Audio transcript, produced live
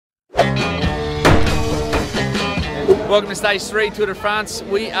Welcome to stage 3, Tour de France.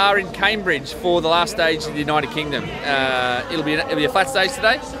 We are in Cambridge for the last stage of the United Kingdom. It'll be a flat stage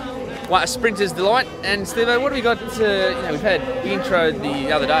today. A sprinter's delight. And Steve, what have we got? We've had the intro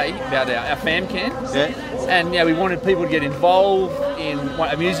the other day about our fan cam. Yeah. And we wanted people to get involved in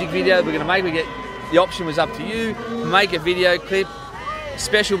a music video that we're going to make. The option was up to you. Make a video clip,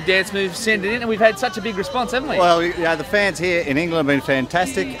 special dance move, send it in, and we've had such a big response, haven't we? Well, the fans here in England have been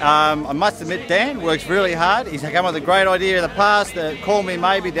fantastic. I must admit, Dan works really hard. He's come up with a great idea in the past, the Call Me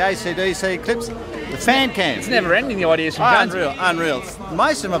Maybe, the ACDC clips, the fan cam. It's never ending, the ideas from Guns. Unreal.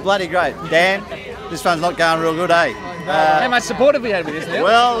 Most of them are bloody great. Dan, this one's not going real good, eh? How much support have we had with this now?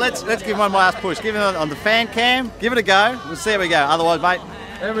 Well, let's give one last push. Give it on the fan cam, give it a go. We'll see how we go. Otherwise, mate,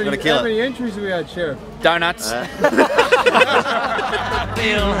 how many entries have we had, Sheriff? Donuts.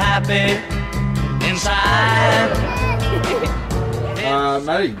 Feel happy inside.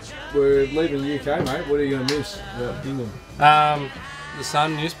 Matty, we're leaving the UK, mate. What are you going to miss about England? The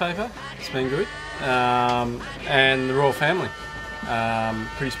Sun newspaper, it's been good, and the royal family.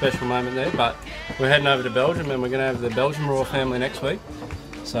 Pretty special moment there, but we're heading over to Belgium and we're going to have the Belgian royal family next week.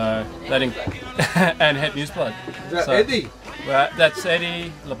 So that and Het Nieuwsblad. Is that Eddie? Well, that's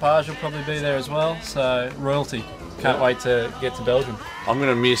Eddie. Lepage will probably be there as well. So royalty. Can't wait to get to Belgium. I'm going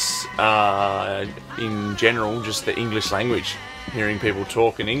to miss, in general, just the English language. Hearing people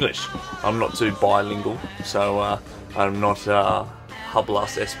talk in English. I'm not too bilingual, so I'm not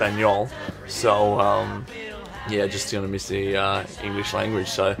hablas español. So yeah, just going to miss the English language.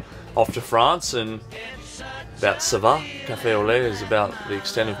 So off to France, and about ça va, café au lait is about the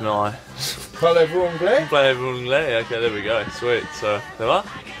extent of my... Parlez-vous anglais? Parlez-vous anglais, okay, there we go, sweet. So, ça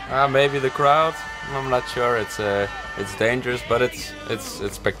va? Maybe the crowd, I'm not sure, it's dangerous, but it's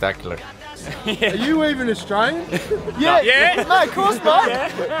spectacular. Yeah. Are you even Australian? Yeah. No, of course not.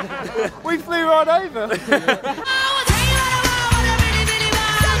 Yeah. We flew right over.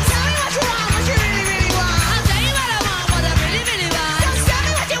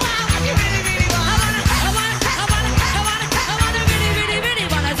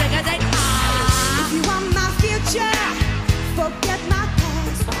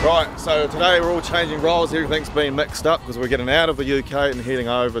 Right, so today we're all changing roles. Everything's been mixed up because we're getting out of the UK and heading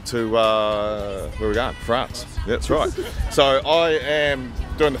over to, where we're going? France. That's right. So I am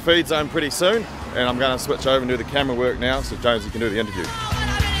doing the feed zone pretty soon, and I'm going to switch over and do the camera work now so Jonesy can do the interview.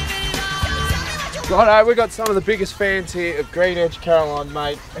 Righto, we've got some of the biggest fans here of GreenEDGE, Caroline,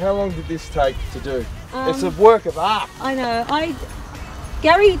 mate. How long did this take to do? It's a work of art. I know.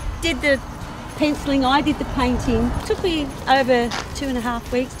 Gary did the penciling, I did the painting. It took me over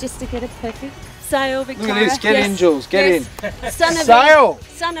 2.5 weeks just to get it perfect. Sail, Victoria. Look at this, get in, Jules, get in. Sail!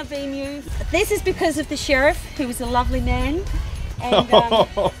 Son of Emu. This is because of the sheriff, who was a lovely man. And, well,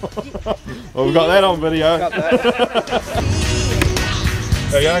 we've got that on video. Got that.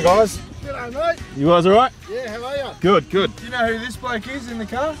 How you going, guys? G'day, mate. You guys alright? Yeah, how are you? Good, good. Do you know who this bloke is in the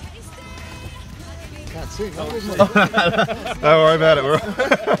car? Can't see, obviously. Don't worry about it, we're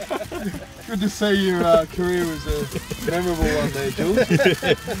Good to see your career was a memorable one there, Jules.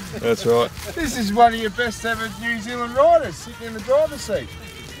 That's right. This is one of your best ever New Zealand riders, sitting in the driver's seat.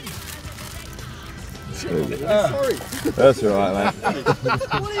 Sorry. That's right, mate.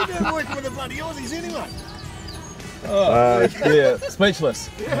 What are you doing working with the bloody Aussies anyway? Yeah, speechless.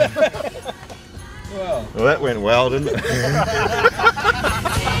 Well, that went well, didn't it?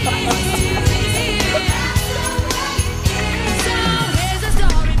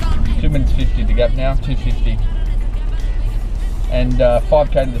 2 minutes 50 to go now, 2:50. And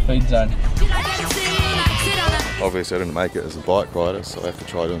 5k to the feed zone. Obviously I didn't make it as a bike rider, so I have to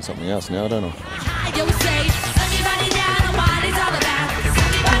try doing something else now, don't I?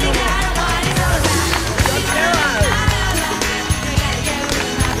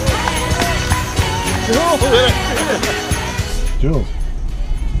 Jules.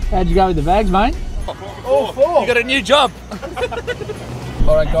 How'd you go with the bags, mate? all four. You got a new job.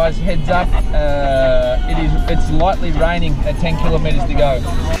 All right, guys, heads up. It's lightly raining at 10 kilometres to go.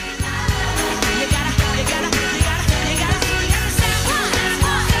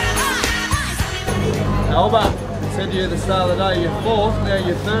 Alba, said to you at the start of the day you're fourth, now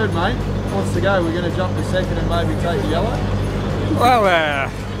you're third, mate. Wants to go? We're going to jump to second and maybe take yellow. Well,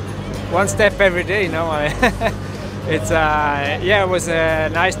 one step every day, you know. It's yeah, it was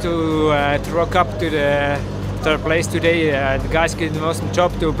nice to rock up to the third place today. The guys did the awesome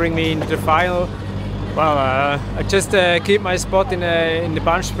job to bring me into the final. Well, I just keep my spot in the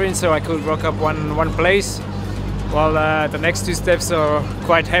bunch sprint, so I could rock up one place. Well, the next two steps are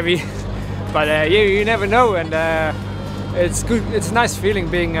quite heavy, but you never know. And it's good. It's a nice feeling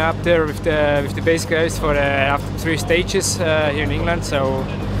being up there with the base guys for after 3 stages here in England. So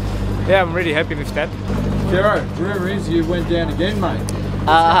yeah, I'm really happy with that. Gero, rumor is you went down again, mate.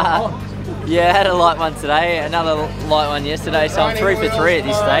 Yeah, I had a light one today, another light one yesterday, so I'm 3 for 3 at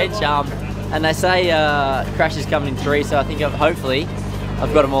this stage. And they say crashes come in 3, so I think hopefully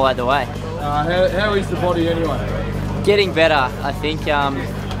I've got them all out the way. How is the body anyway? Getting better, I think.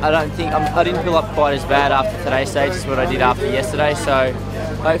 I didn't feel up quite as bad after today's stage as what I did after yesterday, so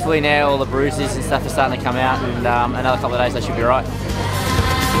hopefully now all the bruises and stuff are starting to come out, and another couple of days I should be right.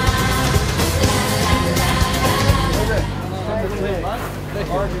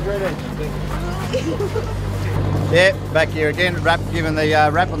 Yeah, back here again, giving the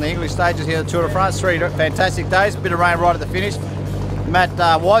wrap on the English stages here at the Tour de France. 3 fantastic days, bit of rain right at the finish. Matt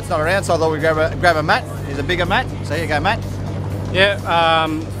White's not around, so I thought we'd grab a Matt. He's a bigger Matt, so here you go, Matt. Yeah,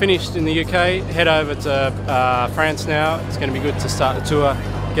 finished in the UK, head over to France now. It's going to be good to start the tour,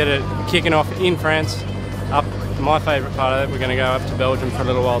 get it kicking off in France. Up my favourite part of it, we're going to go up to Belgium for a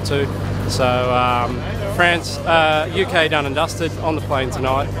little while too. So France, UK done and dusted, on the plane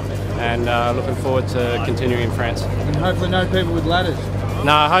tonight, and looking forward to continuing in France. And hopefully no people with ladders.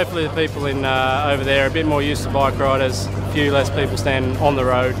 No, hopefully the people in over there are a bit more used to bike riders, a few less people standing on the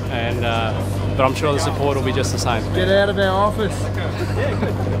road, and but I'm sure the support will be just the same. Get out of our office.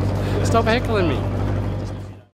 Stop heckling me.